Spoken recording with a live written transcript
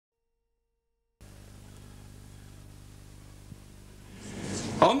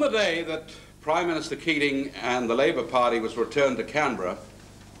On the day that Prime Minister Keating and the Labour Party was returned to Canberra,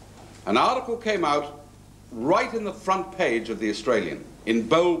 an article came out right in the front page of the Australian, in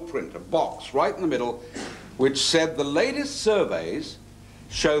bold print, a box right in the middle, which said the latest surveys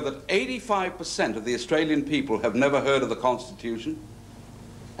show that 85% of the Australian people have never heard of the Constitution,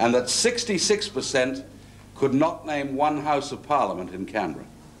 and that 66% could not name one House of Parliament in Canberra.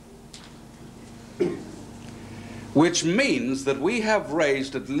 Which means that we have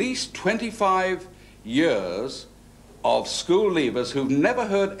raised at least 25 years of school leavers who've never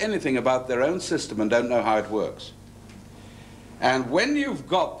heard anything about their own system and don't know how it works. And when you've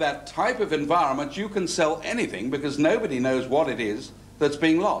got that type of environment, you can sell anything because nobody knows what it is that's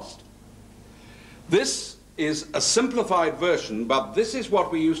being lost. This is a simplified version, but this is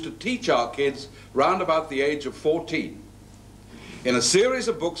what we used to teach our kids round about the age of 14 in a series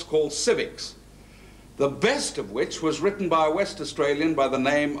of books called Civics, the best of which was written by a West Australian by the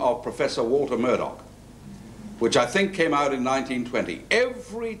name of Professor Walter Murdoch, which I think came out in 1920.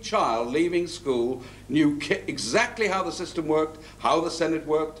 Every child leaving school knew exactly how the system worked, how the Senate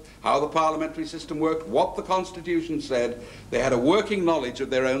worked, how the parliamentary system worked, what the Constitution said. They had a working knowledge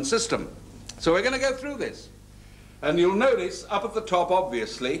of their own system. So we're going to go through this. And you'll notice up at the top,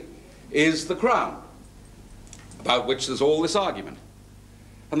 obviously, is the Crown, about which there's all this argument.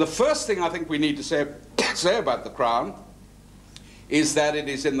 And the first thing I think we need to say about the Crown is that it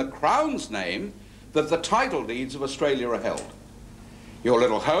is in the Crown's name that the title deeds of Australia are held. Your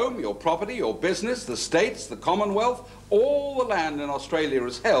little home, your property, your business, the states, the Commonwealth, all the land in Australia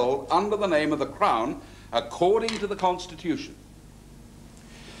is held under the name of the Crown according to the Constitution.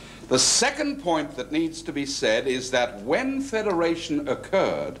 The second point that needs to be said is that when Federation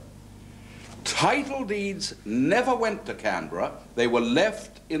occurred, title deeds never went to Canberra. They were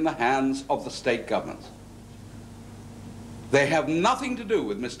left in the hands of the state governments. They have nothing to do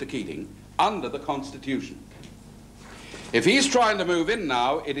with Mr. Keating under the Constitution. If he's trying to move in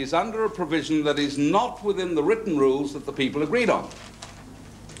now, it is under a provision that is not within the written rules that the people agreed on.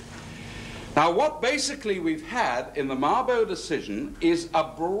 Now, what basically we've had in the Mabo decision is a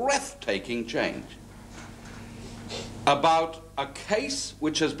breathtaking change about a case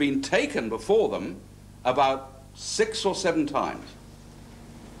which has been taken before them about 6 or 7 times.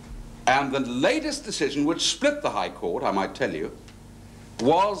 And the latest decision, which split the High Court, I might tell you,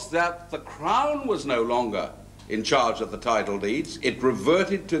 was that the Crown was no longer in charge of the title deeds. It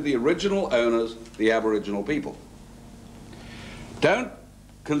reverted to the original owners, the Aboriginal people. Don't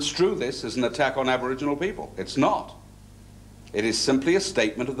construe this as an attack on Aboriginal people. It's not. It is simply a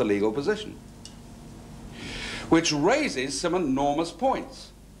statement of the legal position, which raises some enormous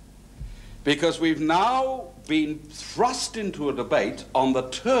points, because we've now been thrust into a debate on the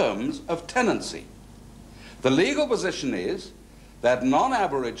terms of tenancy. The legal position is that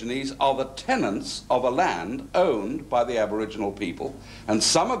non-Aborigines are the tenants of a land owned by the Aboriginal people, and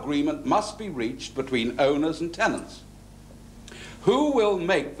some agreement must be reached between owners and tenants. Who will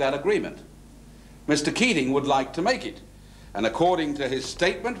make that agreement? Mr. Keating would like to make it, and according to his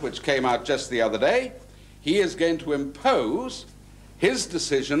statement, which came out just the other day, he is going to impose his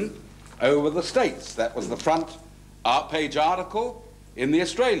decision over the states. That was the front page article in the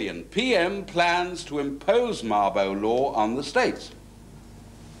Australian. PM plans to impose Mabo law on the states.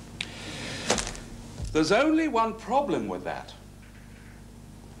 There's only one problem with that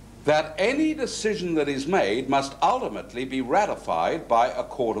any decision that is made must ultimately be ratified by a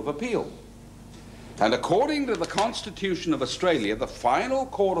court of appeal. And according to the Constitution of Australia, the final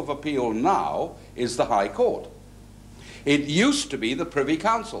court of appeal now is the High Court. It used to be the Privy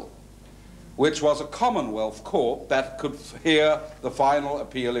Council, which was a Commonwealth court that could hear the final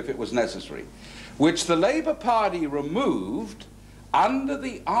appeal if it was necessary, which the Labour Party removed under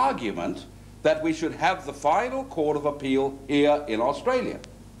the argument that we should have the final court of appeal here in Australia.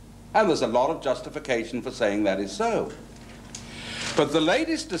 And there's a lot of justification for saying that is so. But the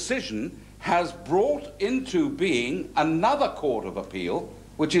latest decision has brought into being another court of appeal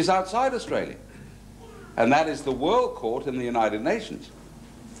which is outside Australia, and that is the World Court in the United Nations.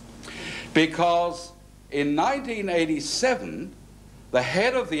 Because in 1987, the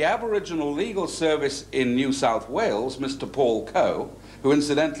head of the Aboriginal Legal Service in New South Wales, Mr. Paul Coe, who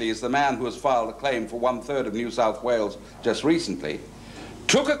incidentally is the man who has filed a claim for 1/3 of New South Wales just recently,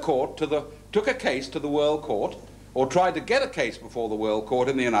 took a case to the World Court, or tried to get a case before the World Court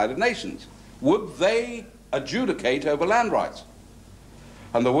in the United Nations. Would they adjudicate over land rights?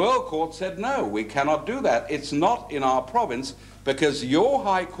 And the World Court said, no, we cannot do that. It's not in our province, because your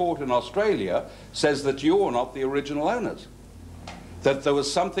High Court in Australia says that you're not the original owners. That there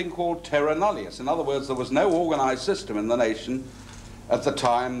was something called terra nullius. In other words, there was no organized system in the nation at the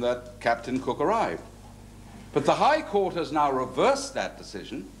time that Captain Cook arrived. But the High Court has now reversed that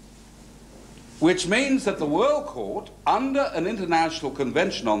decision, which means that the World Court, under an international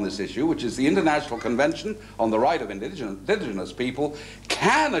convention on this issue, which is the International Convention on the Right of Indigenous People,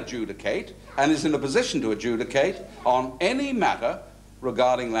 can adjudicate and is in a position to adjudicate on any matter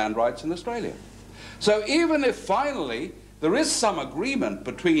regarding land rights in Australia. So even if finally there is some agreement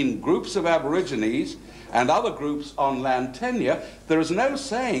between groups of Aborigines and other groups on land tenure, there is no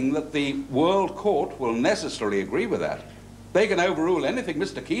saying that the World Court will necessarily agree with that. They can overrule anything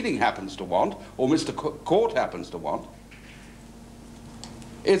Mr. Keating happens to want or Mr. Court happens to want.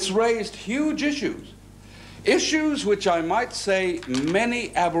 It's raised huge issues. Issues which I might say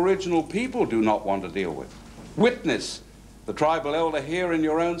many Aboriginal people do not want to deal with. Witness the tribal elder here in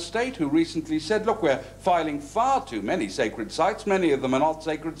your own state who recently said, look, we're filing far too many sacred sites. Many of them are not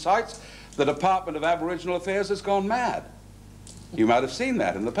sacred sites. The Department of Aboriginal Affairs has gone mad. You might have seen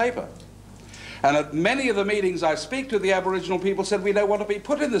that in the paper. And at many of the meetings I speak to, the Aboriginal people said, we don't want to be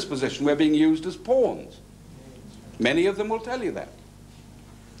put in this position. We're being used as pawns. Many of them will tell you that.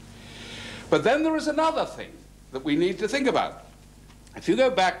 But then there is another thing that we need to think about. If you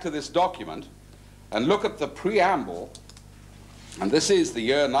go back to this document and look at the preamble, and this is the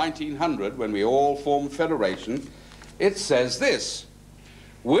year 1900 when we all formed federation, it says this: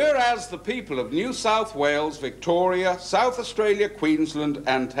 whereas the people of New South Wales, Victoria, South Australia, Queensland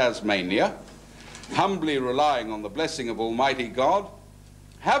and Tasmania, humbly relying on the blessing of Almighty God,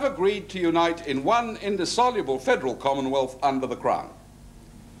 have agreed to unite in one indissoluble federal commonwealth under the Crown.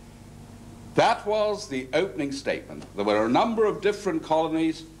 That was the opening statement. There were a number of different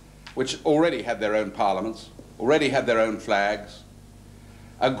colonies which already had their own parliaments, already had their own flags,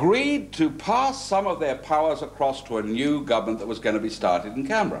 agreed to pass some of their powers across to a new government that was going to be started in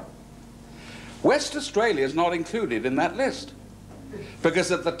Canberra. West Australia is not included in that list,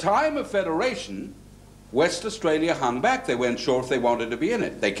 because at the time of federation, West Australia hung back. They weren't sure if they wanted to be in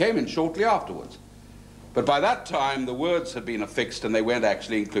it. They came in shortly afterwards. But by that time, the words had been affixed and they weren't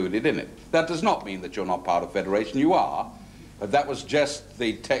actually included in it. That does not mean that you're not part of federation. You are. But that was just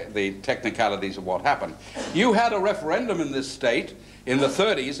the technicalities of what happened. You had a referendum in this state in the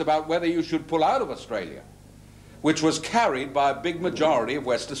 30s about whether you should pull out of Australia, which was carried by a big majority of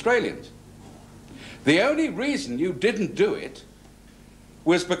West Australians. The only reason you didn't do it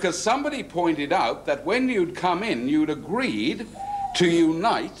was because somebody pointed out that when you'd come in, you'd agreed to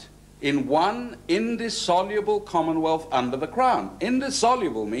unite in one indissoluble commonwealth under the Crown.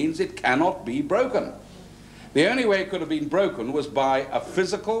 Indissoluble means it cannot be broken. The only way it could have been broken was by a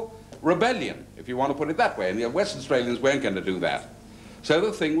physical rebellion, if you want to put it that way, and the West Australians weren't going to do that. So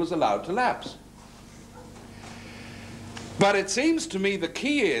the thing was allowed to lapse. But it seems to me the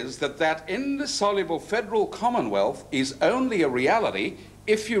key is that that indissoluble federal commonwealth is only a reality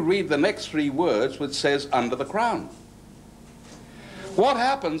if you read the next three words which says under the Crown. What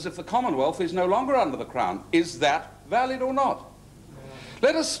happens if the Commonwealth is no longer under the Crown? Is that valid or not?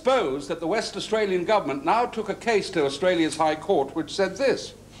 Let us suppose that the West Australian government now took a case to Australia's High Court which said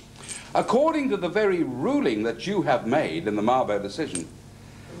this: according to the very ruling that you have made in the Mabo decision,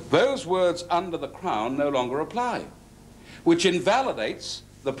 those words under the Crown no longer apply, which invalidates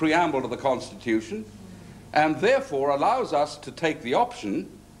the preamble to the Constitution and therefore allows us to take the option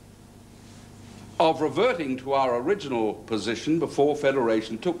of reverting to our original position before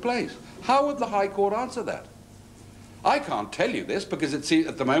federation took place. How would the High Court answer that? I can't tell you this because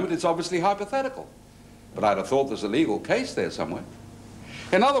at the moment it's obviously hypothetical, but I'd have thought there's a legal case there somewhere.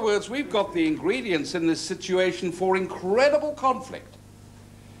 In other words, we've got the ingredients in this situation for incredible conflict,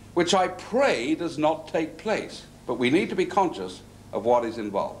 which I pray does not take place, but we need to be conscious of what is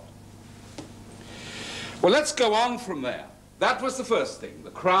involved. Well, let's go on from there. That was the first thing.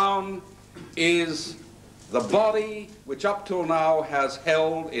 The Crown is the body which up till now has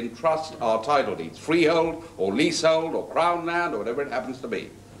held in trust our title deeds, freehold or leasehold or crown land or whatever it happens to be.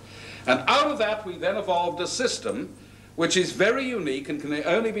 And out of that we then evolved a system which is very unique and can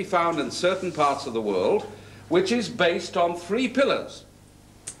only be found in certain parts of the world, which is based on three pillars.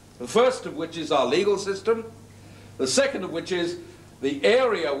 The first of which is our legal system, the second of which is the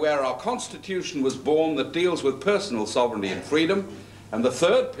area where our Constitution was born that deals with personal sovereignty and freedom, and the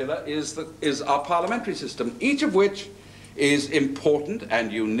third pillar is our parliamentary system, each of which is important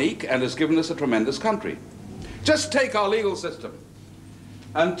and unique and has given us a tremendous country. Just take our legal system.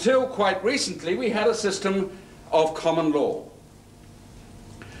 Until quite recently, we had a system of common law.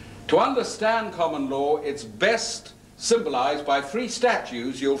 To understand common law, it's best symbolized by three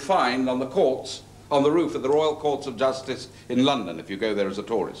statues you'll find on the courts, on the roof of the Royal Courts of Justice in London, if you go there as a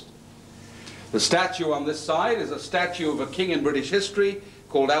tourist. The statue on this side is a statue of a king in British history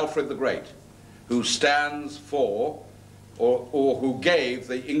called Alfred the Great, who stands for, or who gave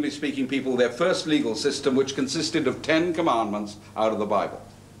the English-speaking people their first legal system, which consisted of 10 commandments out of the Bible.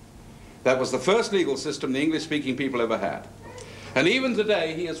 That was the first legal system the English-speaking people ever had. And even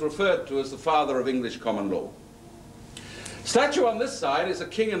today, he is referred to as the father of English common law. Statue on this side is a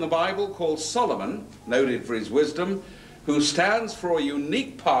king in the Bible called Solomon, noted for his wisdom, who stands for a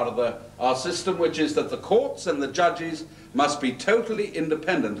unique part of our system, which is that the courts and the judges must be totally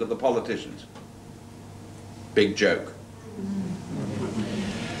independent of the politicians. Big joke.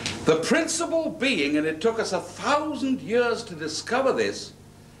 The principle being, and it took us 1,000 years to discover this,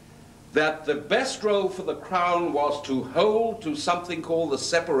 that the best role for the crown was to hold to something called the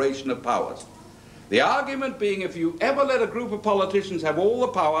separation of powers. The argument being, if you ever let a group of politicians have all the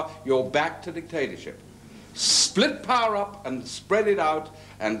power, you're back to dictatorship. Split power up and spread it out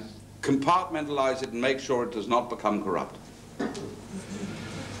and compartmentalize it and make sure it does not become corrupt.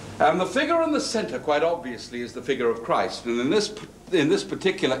 And the figure in the center, quite obviously, is the figure of Christ. And in this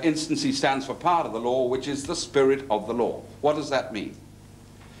particular instance, he stands for part of the law, which is the spirit of the law. What does that mean?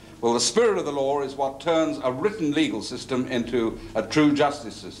 Well, the spirit of the law is what turns a written legal system into a true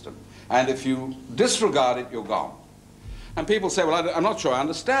justice system. And if you disregard it, you're gone. And people say, well, I'm not sure I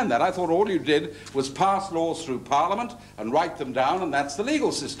understand that. I thought all you did was pass laws through Parliament and write them down, and that's the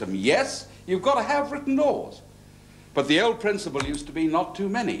legal system. Yes, you've got to have written laws. But the old principle used to be not too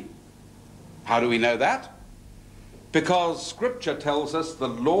many. How do we know that? Because Scripture tells us the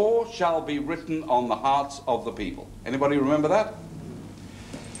law shall be written on the hearts of the people. Anybody remember that?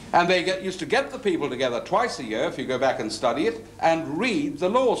 And they used to get the people together twice a year, if you go back and study it, and read the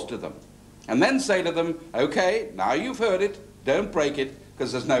laws to them. And then say to them, okay, now you've heard it, don't break it,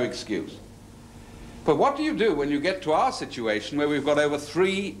 because there's no excuse. But what do you do when you get to our situation where we've got over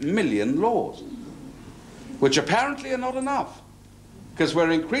 3 million laws, which apparently are not enough, because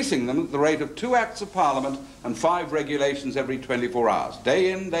we're increasing them at the rate of 2 acts of Parliament and 5 regulations every 24 hours.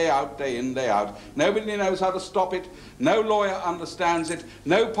 Day in, day out, day in, day out. Nobody knows how to stop it. No lawyer understands it.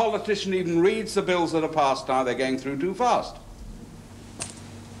 No politician even reads the bills that are passed now. They're going through too fast.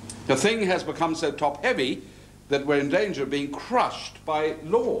 The thing has become so top-heavy that we're in danger of being crushed by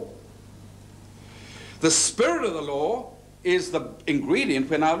law. The spirit of the law is the ingredient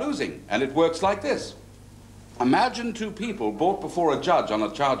we're now losing, and it works like this. Imagine 2 people brought before a judge on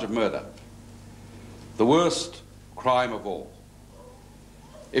a charge of murder, the worst crime of all.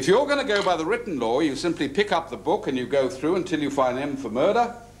 If you're going to go by the written law, you simply pick up the book and you go through until you find him for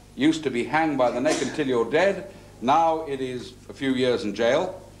murder. Used to be hanged by the neck until you're dead. Now it is a few years in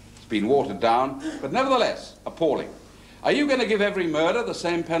jail. Been watered down, but nevertheless appalling. Are you going to give every murder the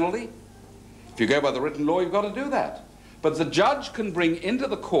same penalty? If you go by the written law, you've got to do that. But the judge can bring into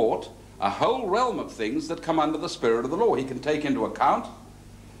the court a whole realm of things that come under the spirit of the law. He can take into account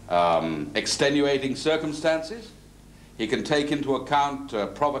extenuating circumstances. He can take into account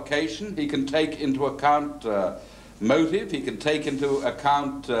provocation. He can take into account motive. He can take into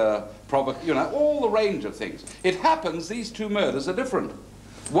account all the range of things. It happens these 2 murders are different.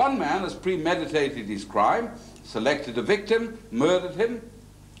 One man has premeditated his crime, selected a victim, murdered him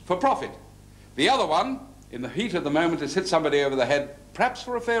for profit. The other one, in the heat of the moment, has hit somebody over the head, perhaps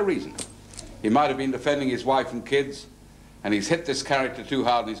for a fair reason. He might have been defending his wife and kids, and he's hit this character too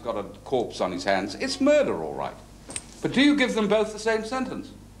hard and he's got a corpse on his hands. It's murder, all right. But do you give them both the same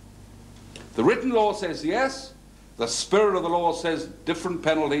sentence? The written law says yes. The spirit of the law says different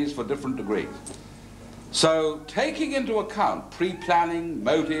penalties for different degrees. So, taking into account pre-planning,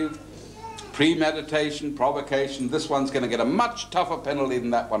 motive, premeditation, provocation, this one's going to get a much tougher penalty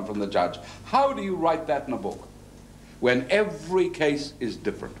than that one from the judge. How do you write that in a book when every case is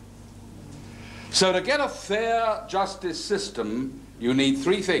different? So to get a fair justice system, you need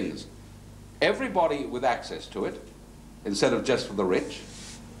 3 things. Everybody with access to it, instead of just for the rich.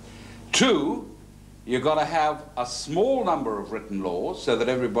 2, you've got to have a small number of written laws so that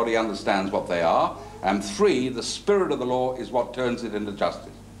everybody understands what they are. And 3, the spirit of the law is what turns it into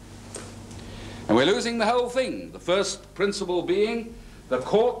justice. And we're losing the whole thing. The first principle being the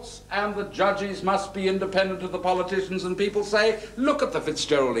courts and the judges must be independent of the politicians, and people say, look at the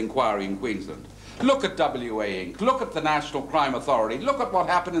Fitzgerald inquiry in Queensland. Look at WA Inc. Look at the National Crime Authority. Look at what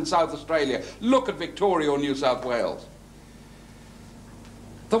happened in South Australia. Look at Victoria or New South Wales.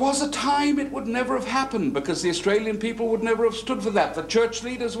 There was a time it would never have happened because the Australian people would never have stood for that. The church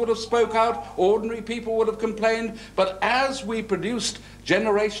leaders would have spoke out, ordinary people would have complained, but as we produced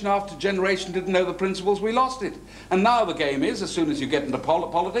generation after generation didn't know the principles, we lost it. And now the game is, as soon as you get into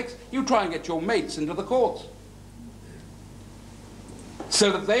politics, you try and get your mates into the courts. so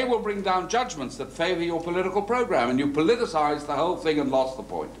that they will bring down judgments that favour your political programme, and you politicise the whole thing and lost the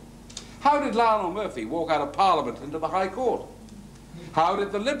point. How did Lionel Murphy walk out of Parliament into the High Court? How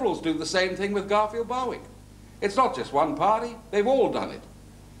did the Liberals do the same thing with Garfield Barwick? It's not just one party, they've all done it.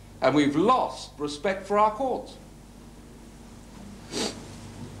 And we've lost respect for our courts.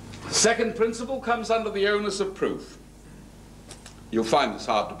 Second principle comes under the onus of proof. You'll find this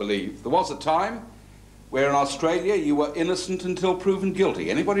hard to believe. There was a time where in Australia you were innocent until proven guilty.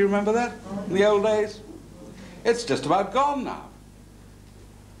 Anybody remember that in the old days? It's just about gone now.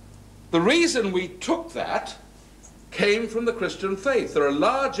 The reason we took that came from the Christian faith. There are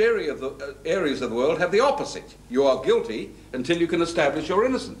large areas of the world have the opposite. You are guilty until you can establish your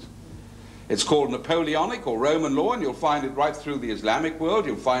innocence. It's called Napoleonic or Roman law, and you'll find it right through the Islamic world.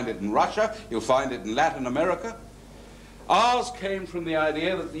 You'll find it in Russia. You'll find it in Latin America. Ours came from the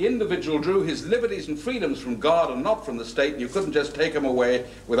idea that the individual drew his liberties and freedoms from God and not from the state, and you couldn't just take them away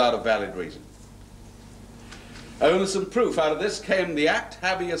without a valid reason. Onus and proof. Out of this came the Act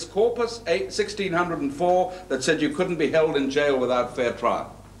Habeas Corpus 1604 that said you couldn't be held in jail without fair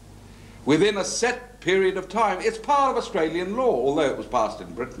trial. Within a set period of time. It's part of Australian law, although it was passed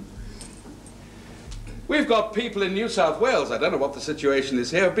in Britain. We've got people in New South Wales, I don't know what the situation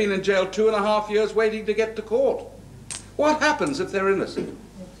is here, have been in jail 2.5 years waiting to get to court. What happens if they're innocent?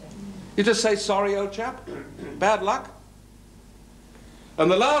 You just say, sorry, old chap, bad luck. And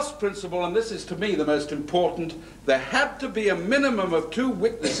the last principle, and this is to me the most important, there had to be a minimum of 2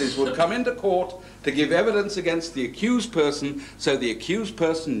 witnesses would come into court to give evidence against the accused person, so the accused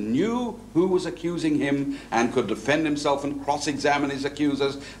person knew who was accusing him and could defend himself and cross-examine his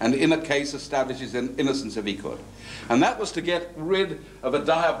accusers and in a case establish his innocence if he could. And that was to get rid of a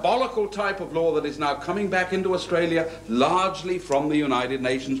diabolical type of law that is now coming back into Australia, largely from the United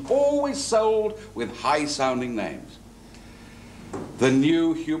Nations, always sold with high-sounding names. The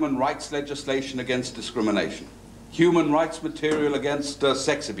new human rights legislation against discrimination, human rights material against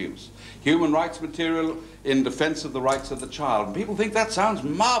sex abuse, human rights material in defense of the rights of the child. And people think that sounds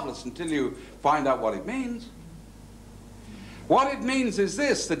marvelous until you find out what it means. What it means is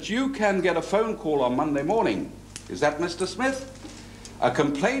this, that you can get a phone call on Monday morning. Is that Mr. Smith? A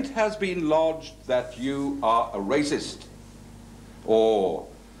complaint has been lodged that you are a racist, or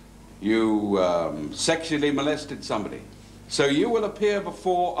you sexually molested somebody. So you will appear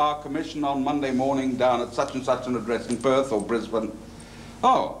before our commission on Monday morning down at such and such an address in Perth or Brisbane.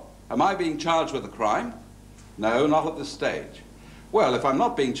 Oh, am I being charged with a crime? No, not at this stage. Well, if I'm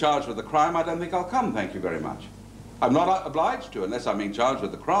not being charged with a crime, I don't think I'll come, thank you very much. I'm not obliged to unless I'm being charged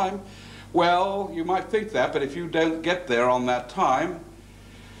with a crime. Well, you might think that, but if you don't get there on that time,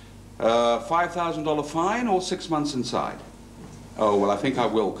 $5,000 fine or 6 months inside. Oh, well, I think I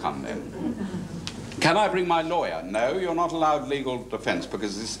will come then. Can I bring my lawyer? No, you're not allowed legal defense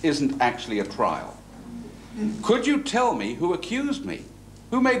because this isn't actually a trial. Could you tell me who accused me?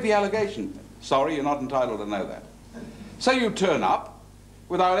 Who made the allegation? Sorry, you're not entitled to know that. So you turn up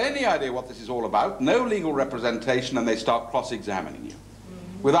without any idea what this is all about, no legal representation, and they start cross-examining you.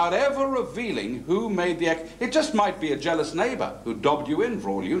 Without ever revealing who made the it just might be a jealous neighbor who dobbed you in for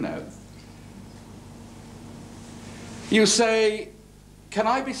all you know. You say, can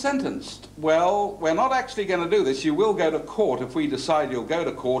I be sentenced? Well, we're not actually going to do this. You will go to court if we decide you'll go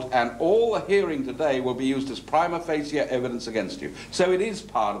to court, and all the hearing today will be used as prima facie evidence against you. So it is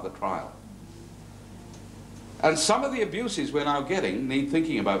part of the trial. And some of the abuses we're now getting need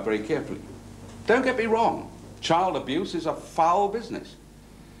thinking about very carefully. Don't get me wrong. Child abuse is a foul business.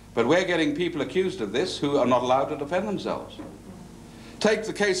 But we're getting people accused of this who are not allowed to defend themselves. Take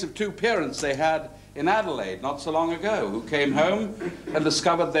the case of 2 parents they had in Adelaide not so long ago who came home and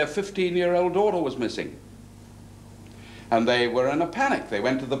discovered their 15-year-old daughter was missing. And they were in a panic. They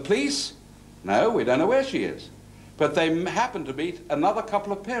went to the police. No, we don't know where she is. But they happened to meet another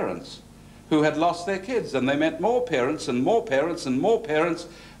couple of parents who had lost their kids, and they met more parents and more parents and more parents,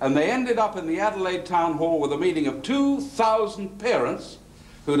 and they ended up in the Adelaide Town Hall with a meeting of 2,000 parents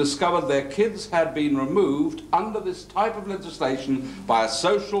who discovered their kids had been removed under this type of legislation by a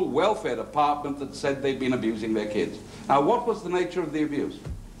social welfare department that said they'd been abusing their kids. Now, what was the nature of the abuse?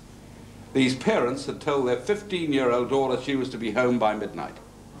 These parents had told their 15-year-old daughter she was to be home by midnight,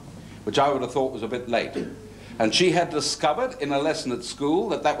 which I would have thought was a bit late. And she had discovered in a lesson at school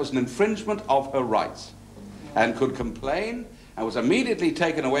that that was an infringement of her rights and could complain and was immediately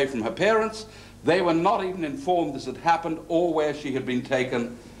taken away from her parents. They were not even informed this had happened or where she had been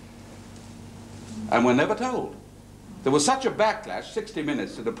taken, and were never told. There was such a backlash, 60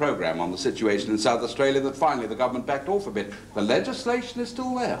 Minutes did a program on the situation in South Australia, that finally the government backed off a bit. The legislation is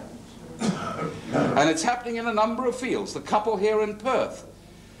still there. And it's happening in a number of fields. The couple here in Perth,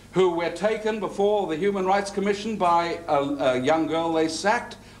 who were taken before the Human Rights Commission by a young girl they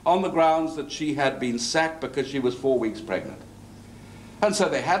sacked on the grounds that she had been sacked because she was 4 weeks pregnant. And so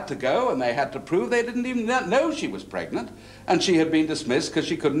they had to go and they had to prove they didn't even know she was pregnant, and she had been dismissed because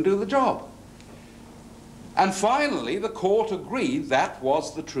she couldn't do the job. And finally the court agreed that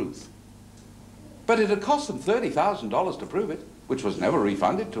was the truth. But it had cost them $30,000 to prove it, which was never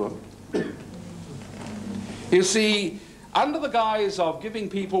refunded to them. You see, under the guise of giving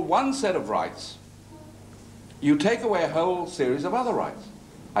people one set of rights, you take away a whole series of other rights.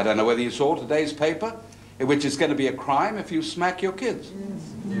 I don't know whether you saw today's paper, in which it's going to be a crime if you smack your kids.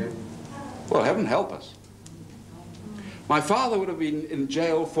 Yeah. Well, heaven help us. My father would have been in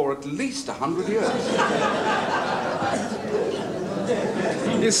jail for at least 100 years.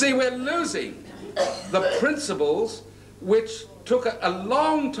 You see, we're losing the principles which took a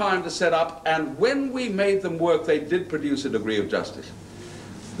long time to set up, and when we made them work, they did produce a degree of justice.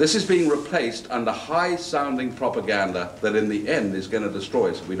 This is being replaced under high-sounding propaganda that in the end is going to destroy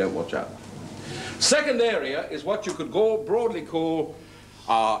us if we don't watch out. Second area is what you could broadly call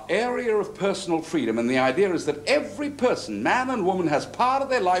our area of personal freedom, and the idea is that every person, man and woman, has part of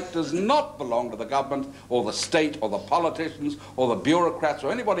their life does not belong to the government or the state or the politicians or the bureaucrats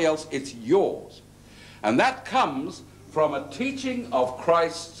or anybody else. It's yours. And that comes from a teaching of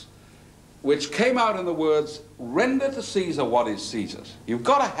Christ's which came out in the words, render to Caesar what is Caesar's. You've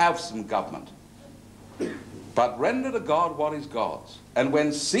got to have some government, but render to God what is God's. And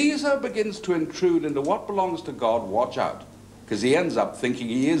when Caesar begins to intrude into what belongs to God, watch out, because he ends up thinking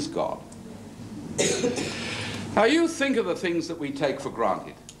he is God. Now you think of the things that we take for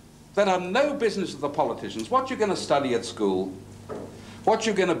granted, that are no business of the politicians, what you're going to study at school, what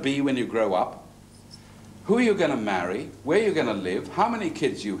you're going to be when you grow up, who you're going to marry, where you're going to live, how many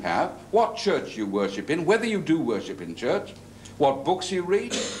kids you have, what church you worship in, whether you do worship in church, what books you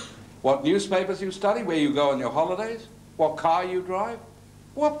read, what newspapers you study, where you go on your holidays, what car you drive.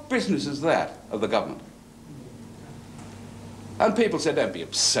 What business is that of the government? And people say, don't be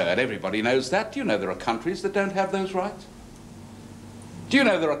absurd, everybody knows that. Do you know there are countries that don't have those rights? Do you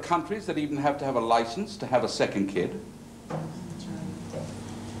know there are countries that even have to have a license to have a second kid?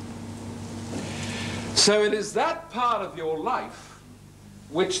 So it is that part of your life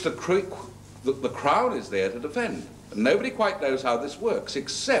which the Crown is there to defend. And nobody quite knows how this works,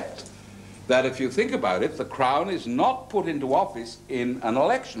 except that if you think about it, the Crown is not put into office in an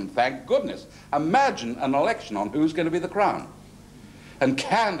election, thank goodness. Imagine an election on who's going to be the Crown. And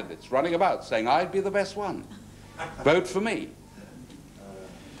candidates running about saying, I'd be the best one. Vote for me.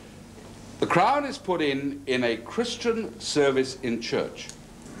 The Crown is put in a Christian service in church,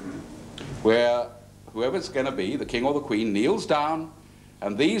 where whoever's going to be, the king or the queen, kneels down,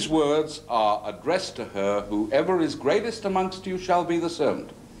 and these words are addressed to her, whoever is greatest amongst you shall be the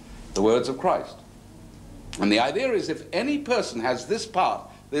servant. The words of Christ. And the idea is if any person has this part,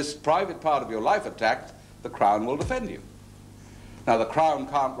 this private part of your life attacked, the Crown will defend you. Now the Crown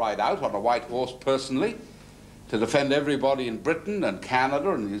can't ride out on a white horse personally to defend everybody in Britain and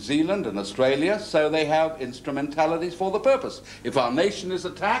Canada and New Zealand and Australia, so they have instrumentalities for the purpose. If our nation is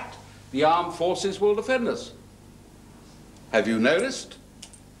attacked, the armed forces will defend us. Have you noticed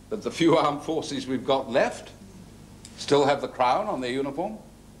that the few armed forces we've got left still have the Crown on their uniform?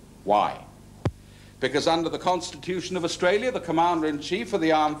 Why? Because under the Constitution of Australia, the Commander-in-Chief of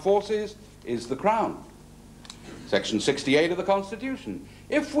the Armed Forces is the Crown. Section 68 of the Constitution.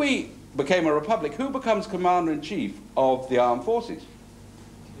 If we became a republic, who becomes Commander-in-Chief of the Armed Forces?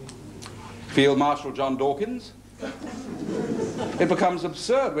 Field Marshal John Dawkins? It becomes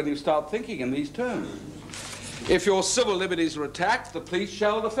absurd when you start thinking in these terms. If your civil liberties are attacked, the police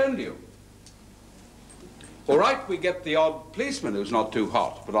shall defend you. All right, we get the odd policeman who's not too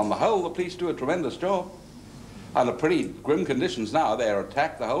hot, but on the whole, the police do a tremendous job. Under pretty grim conditions now, they are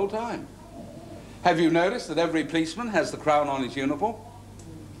attacked the whole time. Have you noticed that every policeman has the Crown on his uniform?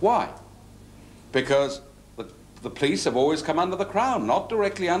 Why? Because the police have always come under the Crown, not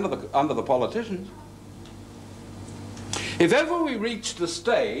directly under the politicians. If ever we reached the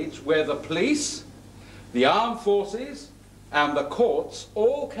stage where the police, the armed forces, and the courts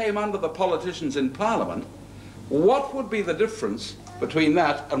all came under the politicians in Parliament, what would be the difference between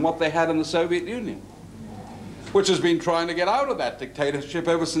that and what they had in the Soviet Union, which has been trying to get out of that dictatorship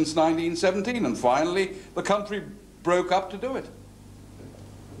ever since 1917, and finally the country broke up to do it.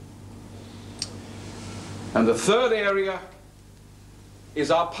 And the third area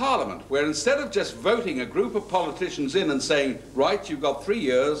is our Parliament, where instead of just voting a group of politicians in and saying, right, you've got 3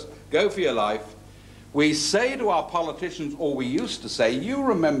 years, go for your life, We say to our politicians, or we used to say, you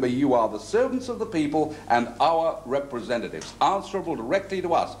remember you are the servants of the people and our representatives, answerable directly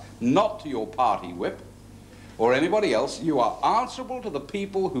to us, not to your party whip or anybody else. You are answerable to the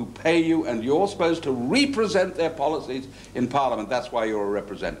people who pay you, and you're supposed to represent their policies in Parliament. That's why you're a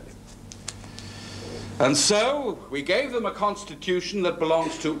representative. And so we gave them a constitution that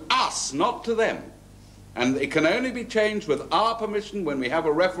belongs to us, not to them. And it can only be changed with our permission when we have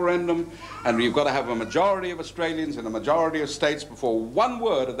a referendum, and you've got to have a majority of Australians and a majority of states before one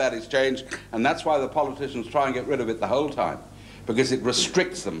word of that is changed, and that's why the politicians try and get rid of it the whole time, because it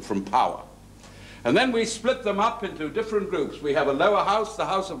restricts them from power. And then we split them up into different groups. We have a lower house, the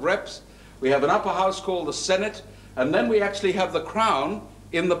House of Reps, we have an upper house called the Senate, and then we actually have the Crown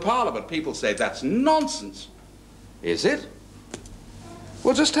in the Parliament. People say that's nonsense. Is it?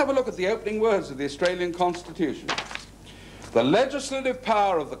 Well, just have a look at the opening words of the Australian Constitution. The legislative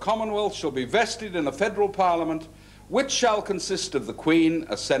power of the Commonwealth shall be vested in a federal Parliament, which shall consist of the Queen,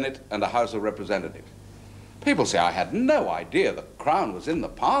 a Senate, and a House of Representatives. People say, I had no idea the Crown was in the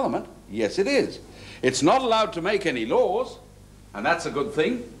Parliament. Yes, it is. It's not allowed to make any laws, and that's a good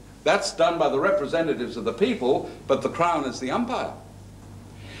thing. That's done by the representatives of the people, but the Crown is the umpire.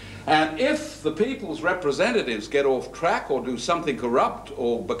 And if the people's representatives get off track or do something corrupt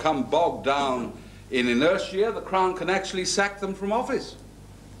or become bogged down in inertia, the Crown can actually sack them from office,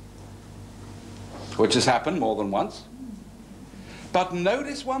 which has happened more than once. But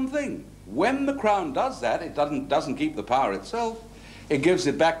notice one thing. When the Crown does that, it doesn't keep the power itself. It gives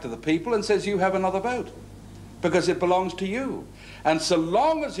it back to the people and says, you have another vote, because it belongs to you. And so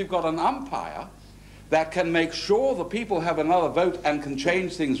long as you've got an umpire that can make sure the people have another vote and can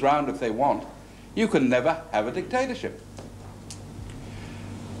change things round if they want, you can never have a dictatorship.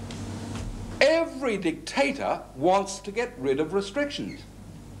 Every dictator wants to get rid of restrictions.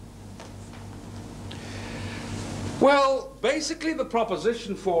 Well, basically the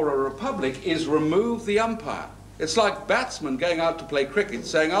proposition for a republic is remove the umpire. It's like batsmen going out to play cricket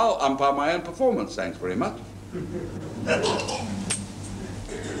saying, I'll umpire my own performance, thanks very much.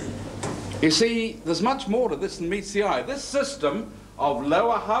 You see, there's much more to this than meets the eye. This system of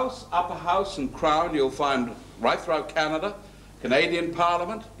lower house, upper house, and Crown you'll find right throughout Canada, Canadian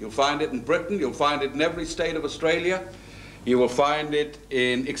Parliament, you'll find it in Britain, you'll find it in every state of Australia, you will find it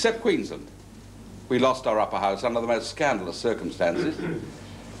in, except Queensland. We lost our upper house under the most scandalous circumstances.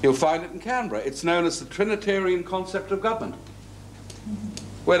 You'll find it in Canberra. It's known as the Trinitarian concept of government.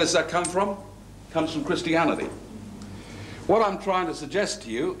 Where does that come from? It comes from Christianity. What I'm trying to suggest to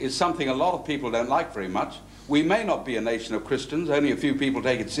you is something a lot of people don't like very much. We may not be a nation of Christians, only a few people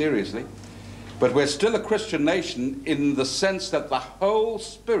take it seriously, but we're still a Christian nation in the sense that the whole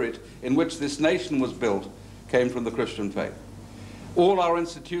spirit in which this nation was built came from the Christian faith. All our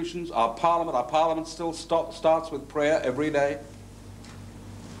institutions, our parliament still starts with prayer every day.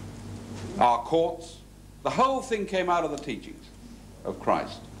 Our courts, the whole thing came out of the teachings of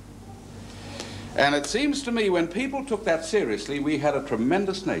Christ. And it seems to me when people took that seriously, we had a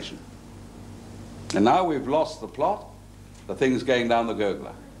tremendous nation. And now we've lost the plot, the thing's going down the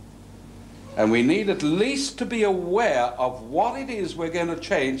gurgler. And we need at least to be aware of what it is we're going to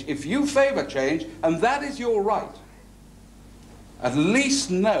change. If you favor change, and that is your right, at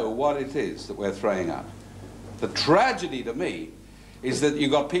least know what it is that we're throwing out. The tragedy to me is that you've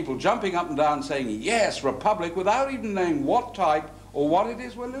got people jumping up and down saying, yes, republic, without even knowing what type or what it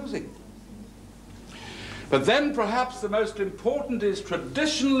is we're losing. But then perhaps the most important is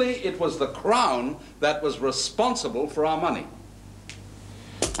traditionally it was the Crown that was responsible for our money.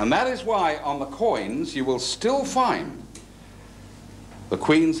 And that is why on the coins you will still find the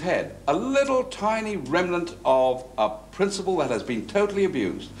Queen's head, a little tiny remnant of a principle that has been totally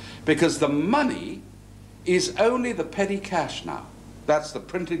abused, because the money is only the petty cash now. That's the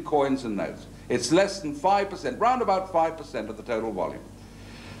printed coins and notes. It's less than 5%, round about 5% of the total volume.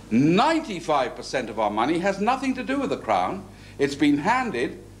 95% of our money has nothing to do with the Crown. It's been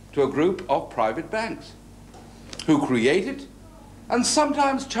handed to a group of private banks who create it and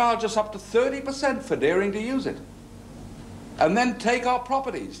sometimes charge us up to 30% for daring to use it, and then take our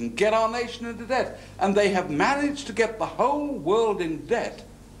properties and get our nation into debt. And they have managed to get the whole world in debt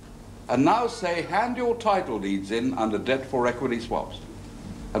and now say, hand your title deeds in under debt for equity swaps.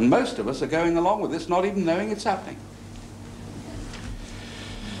 And most of us are going along with this, not even knowing it's happening.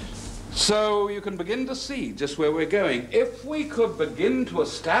 So you can begin to see just where we're going. If we could begin to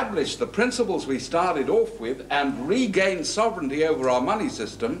establish the principles we started off with and regain sovereignty over our money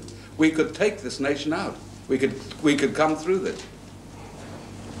system, we could take this nation out. We could come through this.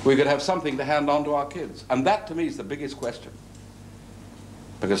 We could have something to hand on to our kids. And that, to me, is the biggest question.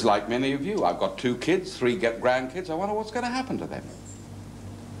 Because like many of you, I've got 2 kids, 3 grandkids. I wonder what's going to happen to them.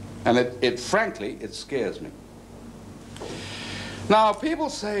 And frankly, it scares me. Now, people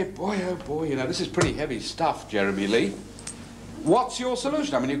say, boy, oh boy, you know, this is pretty heavy stuff, Jeremy Lee. What's your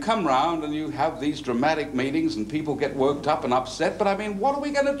solution? I mean, you come round and you have these dramatic meetings and people get worked up and upset, but I mean, what are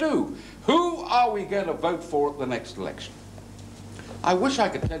we going to do? Who are we going to vote for at the next election? I wish I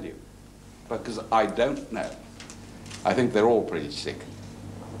could tell you, because I don't know. I think they're all pretty sick.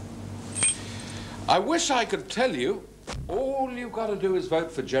 I wish I could tell you, all you've got to do is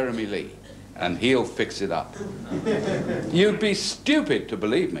vote for Jeremy Lee, and he'll fix it up. You'd be stupid to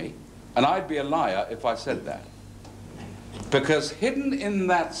believe me, and I'd be a liar if I said that. Because hidden in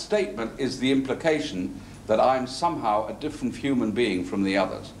that statement is the implication that I'm somehow a different human being from the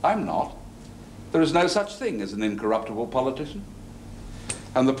others. I'm not. There is no such thing as an incorruptible politician.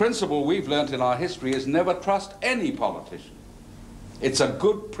 And the principle we've learnt in our history is never trust any politician. It's a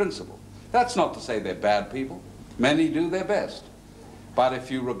good principle. That's not to say they're bad people. Many do their best. But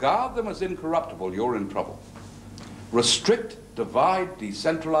if you regard them as incorruptible, you're in trouble. Restrict, divide,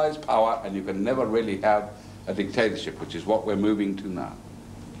 decentralize power, and you can never really have a dictatorship, which is what we're moving to now.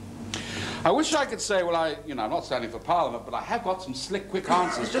 I wish I could say, well, I'm not standing for Parliament, but I have got some slick, quick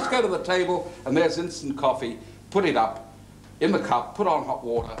answers. Just go to the table, and there's instant coffee, put it up in the cup, put on hot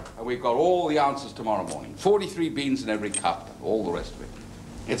water, and we've got all the answers tomorrow morning. 43 beans in every cup, and all the rest of it.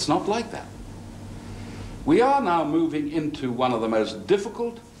 It's not like that. We are now moving into one of the most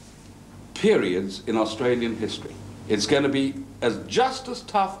difficult periods in Australian history. It's going to be just as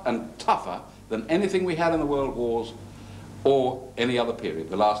tough and tougher than anything we had in the World Wars or any other period,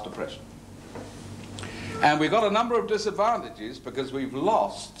 the last depression. And we've got a number of disadvantages because we've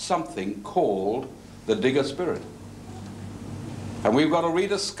lost something called the digger spirit. And we've got to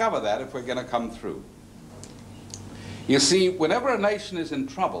rediscover that if we're going to come through. You see, whenever a nation is in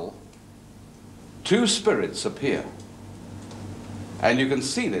trouble, 2 spirits appear. And you can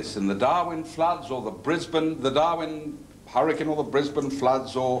see this in the Darwin floods or the Darwin hurricane or the Brisbane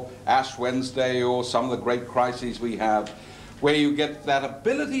floods or Ash Wednesday or some of the great crises we have, where you get that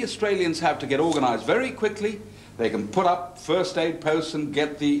ability Australians have to get organised very quickly. They can put up first aid posts and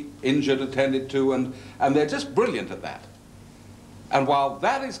get the injured attended to, and they're just brilliant at that. And while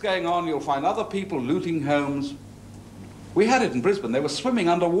that is going on, you'll find other people looting homes. We had it in Brisbane. They were swimming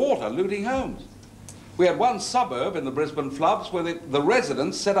underwater looting homes. We had one suburb in the Brisbane floods where the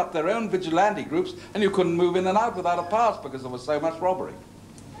residents set up their own vigilante groups and you couldn't move in and out without a pass because there was so much robbery.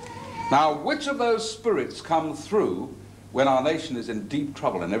 Now, which of those spirits come through when our nation is in deep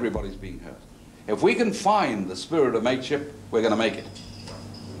trouble and everybody's being hurt? If we can find the spirit of mateship, we're going to make it.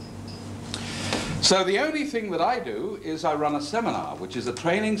 So the only thing that I do is I run a seminar, which is a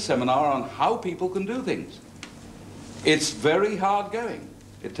training seminar on how people can do things. It's very hard going.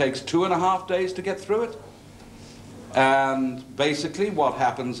 It takes 2.5 days to get through it. And basically what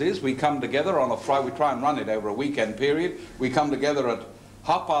happens is we come together on a Friday, we try and run it over a weekend period. We come together at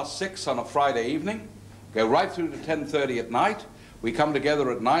 6:30 on a Friday evening, go right through to 10:30 at night. We come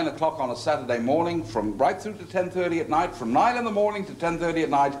together at 9 o'clock on a Saturday morning, from right through to 10:30 at night, from 9 in the morning to 10:30 at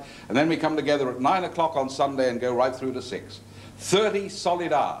night, and then we come together at 9 o'clock on Sunday and go right through to 6. 30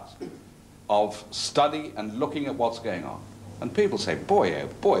 solid hours of study and looking at what's going on. And people say, boy, oh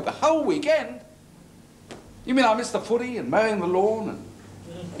boy, the whole weekend? You mean I missed the footy and mowing the lawn? And...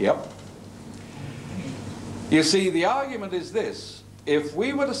 Yep. You see, the argument is this. If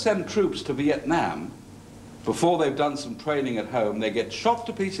we were to send troops to Vietnam before they've done some training at home, they get shot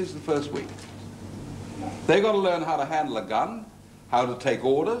to pieces the first week. They've got to learn how to handle a gun, how to take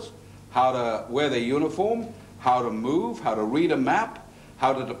orders, how to wear their uniform, how to move, how to read a map,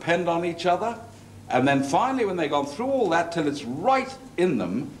 how to depend on each other. And then finally, when they've gone through all that till it's right in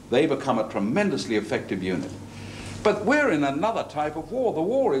them, they become a tremendously effective unit. But we're in another type of war. The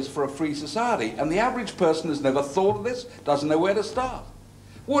war is for a free society, and the average person has never thought of this, doesn't know where to start.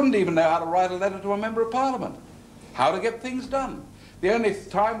 Wouldn't even know how to write a letter to a member of Parliament, how to get things done. The only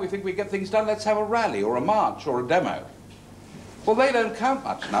time we think we get things done, let's have a rally or a march or a demo. Well, they don't count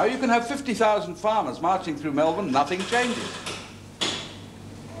much now. You can have 50,000 farmers marching through Melbourne, nothing changes.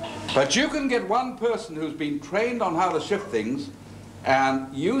 But you can get one person who's been trained on how to shift things,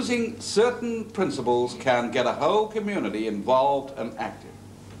 and using certain principles can get a whole community involved and active.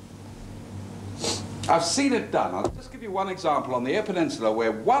 I've seen it done. I'll just give you one example on the Eyre Peninsula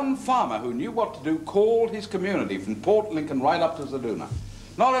where one farmer who knew what to do called his community from Port Lincoln right up to Zaduna.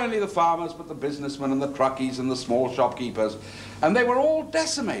 Not only the farmers, but the businessmen and the truckies and the small shopkeepers. And they were all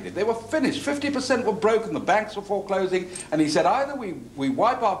decimated. They were finished. 50% were broken. The banks were foreclosing. And he said, either we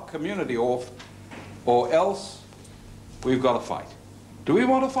wipe our community off, or else we've got to fight. Do we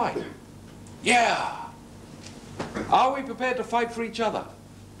want to fight? Yeah. Are we prepared to fight for each other?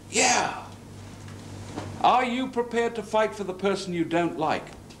 Yeah. Are you prepared to fight for the person you don't like?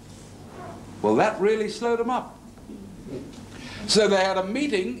 Well, that really slowed them up. So they had a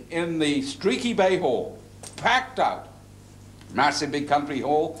meeting in the Streaky Bay Hall, packed out, massive big country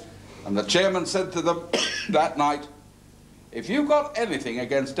hall, and the chairman said to them that night, if you've got anything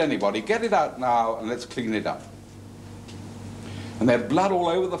against anybody, get it out now and let's clean it up. And they had blood all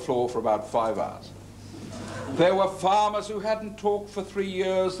over the floor for about 5 hours. There were farmers who hadn't talked for 3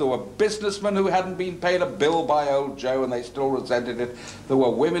 years. There were businessmen who hadn't been paid a bill by old Joe and they still resented it. There were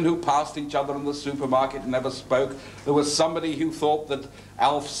women who passed each other in the supermarket and never spoke. There was somebody who thought that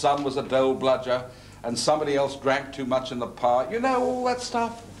Alf's son was a dole bludger and somebody else drank too much in the park. You know, all that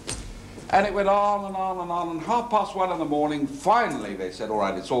stuff. And it went on and on and on, and 1:30 in the morning, finally they said, all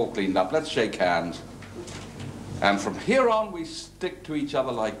right, it's all cleaned up, let's shake hands. And from here on, we stick to each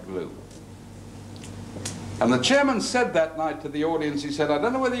other like glue. And the chairman said that night to the audience, he said, I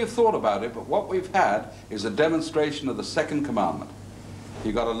don't know whether you've thought about it, but what we've had is a demonstration of the second commandment.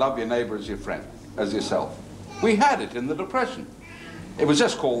 You've got to love your neighbor as your friend, as yourself. We had it in the Depression. It was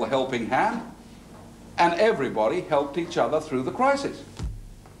just called the helping hand, and everybody helped each other through the crisis.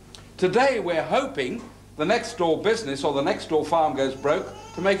 Today we're hoping the next door business or the next door farm goes broke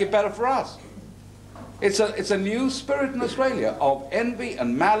to make it better for us. It's a new spirit in Australia of envy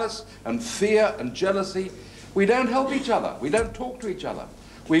and malice and fear and jealousy. We don't help each other. We don't talk to each other.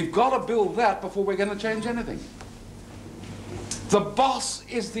 We've got to build that before we're going to change anything. The boss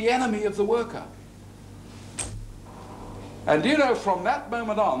is the enemy of the worker. And you know, from that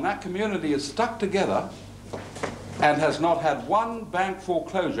moment on, that community is stuck together and has not had one bank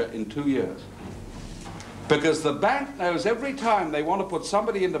foreclosure in 2 years. Because the bank knows every time they want to put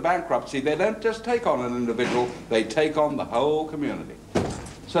somebody into bankruptcy, they don't just take on an individual, they take on the whole community.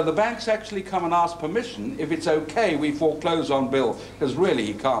 So the banks actually come and ask permission if it's okay we foreclose on Bill, because really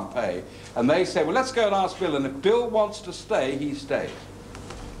he can't pay. And they say, well, let's go and ask Bill, and if Bill wants to stay, he stays.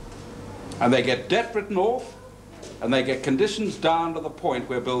 And they get debt written off, and they get conditions down to the point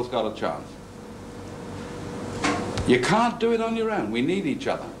where Bill's got a chance. You can't do it on your own. We need each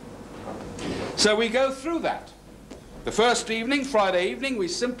other. So we go through that. The first evening, Friday evening, we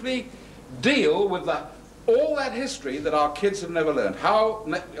simply deal with all that history that our kids have never learned. How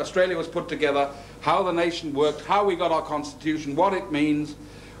Australia was put together, how the nation worked, how we got our constitution, what it means.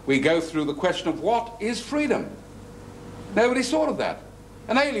 We go through the question of what is freedom. Nobody's thought of that.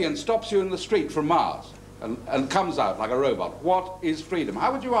 An alien stops you in the street from Mars and comes out like a robot. What is freedom?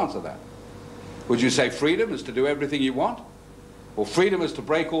 How would you answer that? Would you say freedom is to do everything you want? Or freedom is to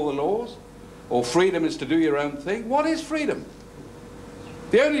break all the laws? Or freedom is to do your own thing? What is freedom?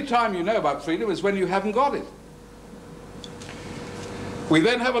 The only time you know about freedom is when you haven't got it. We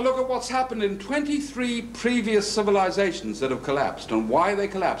then have a look at what's happened in 23 previous civilizations that have collapsed and why they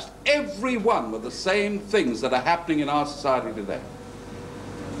collapsed. Every one with the same things that are happening in our society today.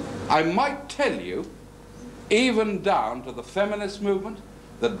 I might tell you, even down to the feminist movement,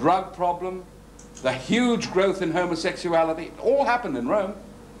 the drug problem, the huge growth in homosexuality, it all happened in Rome.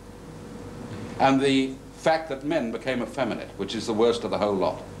 And the fact that men became effeminate, which is the worst of the whole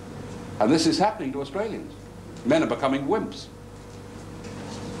lot. And this is happening to Australians. Men are becoming wimps.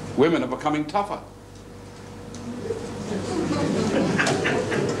 Women are becoming tougher.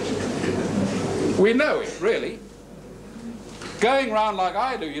 We know it, really. Going around like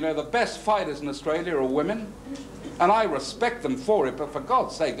I do, you know, the best fighters in Australia are women. And I respect them for it, but for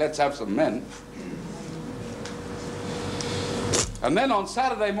God's sake, let's have some men. And then on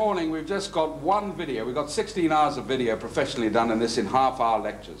Saturday morning, we've just got one video. We've got 16 hours of video professionally done in this in half-hour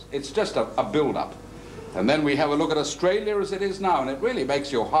lectures. It's just a build-up. And then we have a look at Australia as it is now, and it really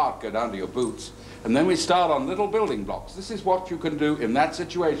makes your heart go down to your boots. And then we start on little building blocks. This is what you can do in that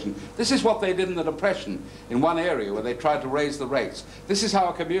situation. This is what they did in the Depression in one area where they tried to raise the rates. This is how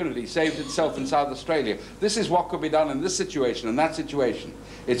a community saved itself in South Australia. This is what could be done in this situation and that situation.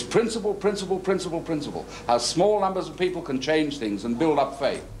 It's principle, principle, principle, principle. How small numbers of people can change things and build up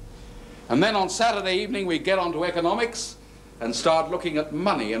faith. And then on Saturday evening we get onto economics and start looking at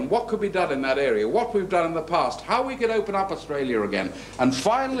money and what could be done in that area, what we've done in the past, how we could open up Australia again, and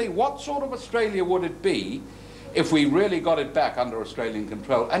finally, what sort of Australia would it be if we really got it back under Australian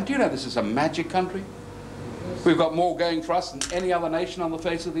control? And do you know this is a magic country? We've got more going for us than any other nation on the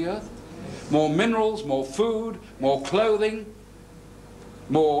face of the earth. More minerals, more food, more clothing,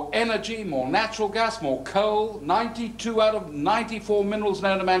 more energy, more natural gas, more coal. 92 out of 94 minerals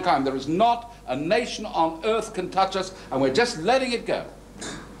known to mankind. There is not a nation on earth can touch us, and we're just letting it go.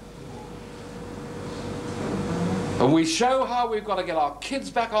 And we show how we've got to get our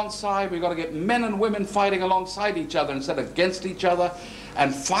kids back on side, we've got to get men and women fighting alongside each other instead of against each other.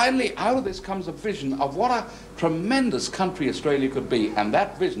 And finally, out of this comes a vision of what a tremendous country Australia could be, and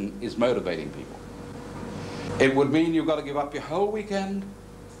that vision is motivating people. It would mean you've got to give up your whole weekend.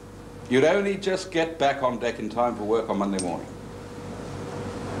 You'd only just get back on deck in time for work on Monday morning.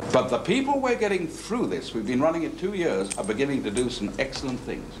 But the people we're getting through this, we've been running it 2 years, are beginning to do some excellent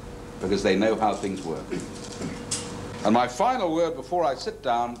things because they know how things work. And my final word before I sit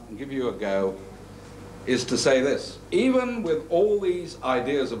down and give you a go is to say this. Even with all these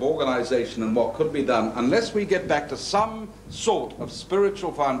ideas of organization and what could be done, unless we get back to some sort of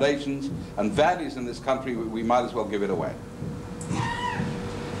spiritual foundations and values in this country, we might as well give it away.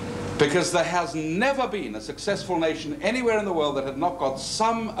 Because there has never been a successful nation anywhere in the world that had not got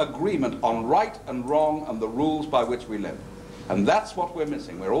some agreement on right and wrong and the rules by which we live. And that's what we're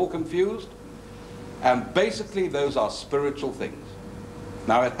missing. We're all confused. And basically those are spiritual things.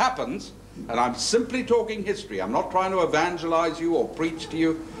 Now it happens, and I'm simply talking history, I'm not trying to evangelize you or preach to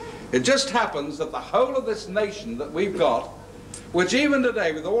you. It just happens that the whole of this nation that we've got, which even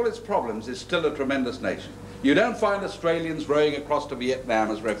today with all its problems is still a tremendous nation. You don't find Australians rowing across to Vietnam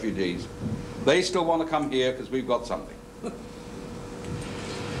as refugees. They still want to come here because we've got something.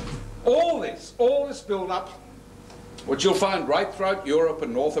 all this build-up, which you'll find right throughout Europe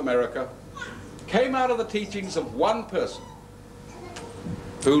and North America, came out of the teachings of one person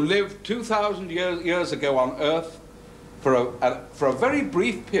who lived 2,000 years ago on Earth for a very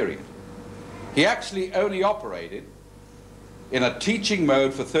brief period. He actually only operated in a teaching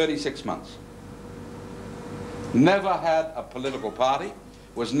mode for 36 months. Never had a political party,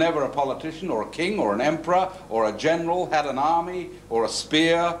 was never a politician or a king or an emperor or a general, had an army or a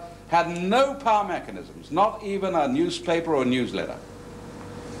spear, had no power mechanisms, not even a newspaper or a newsletter.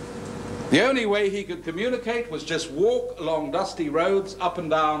 The only way he could communicate was just walk along dusty roads up and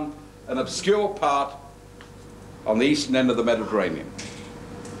down an obscure part on the eastern end of the Mediterranean.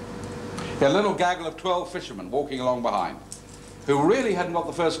 He had a little gaggle of 12 fishermen walking along behind, who really hadn't got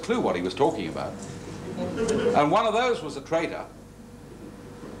the first clue what he was talking about. And one of those was a traitor.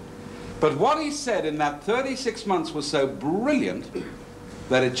 But what he said in that 36 months was so brilliant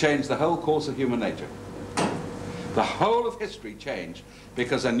that it changed the whole course of human nature. The whole of history changed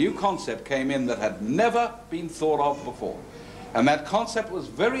because a new concept came in that had never been thought of before. And that concept was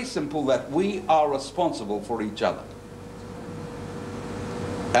very simple, that we are responsible for each other.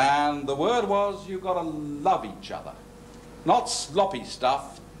 And the word was, you've got to love each other. Not sloppy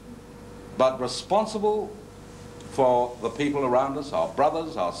stuff, but responsible for the people around us, our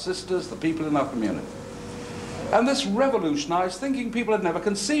brothers, our sisters, the people in our community. And this revolutionized thinking. People had never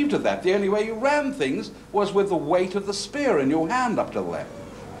conceived of that. The only way you ran things was with the weight of the spear in your hand up till then.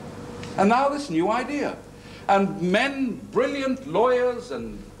 And now this new idea. And men, brilliant lawyers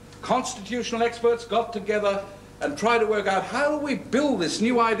and constitutional experts got together and tried to work out how do we build this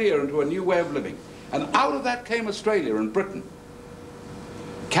new idea into a new way of living. And out of that came Australia and Britain,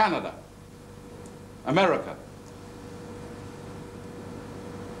 Canada, America.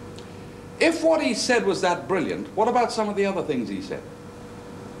 If what he said was that brilliant, what about some of the other things he said?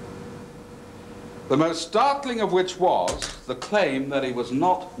 The most startling of which was the claim that he was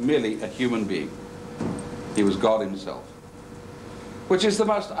not merely a human being. He was God himself. Which is the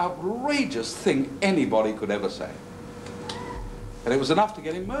most outrageous thing anybody could ever say. And it was enough to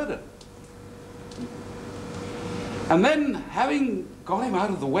get him murdered. And then, having got him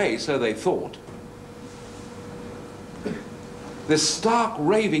out of the way, so they thought, this stark,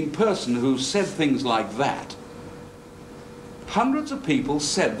 raving person who said things like that, hundreds of people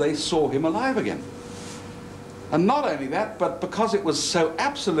said they saw him alive again. And not only that, but because it was so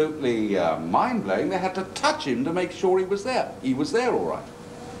absolutely mind-blowing, they had to touch him to make sure he was there. He was there all right.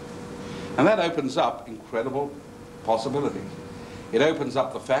 And that opens up incredible possibilities. It opens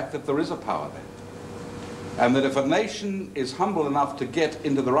up the fact that there is a power there. And that if a nation is humble enough to get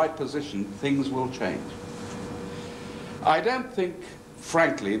into the right position, things will change. I don't think,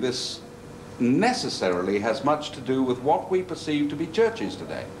 frankly, this necessarily has much to do with what we perceive to be churches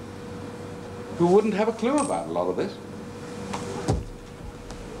today, who wouldn't have a clue about a lot of this.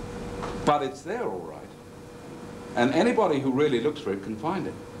 But it's there all right. And anybody who really looks for it can find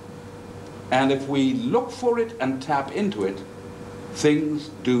it. And if we look for it and tap into it,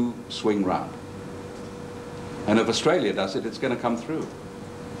 things do swing round. And if Australia does it, it's going to come through.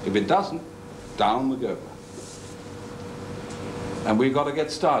 If it doesn't, down we go. And we've got to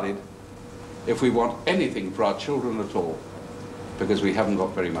get started if we want anything for our children at all, because we haven't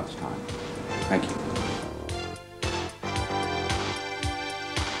got very much time. Thank you.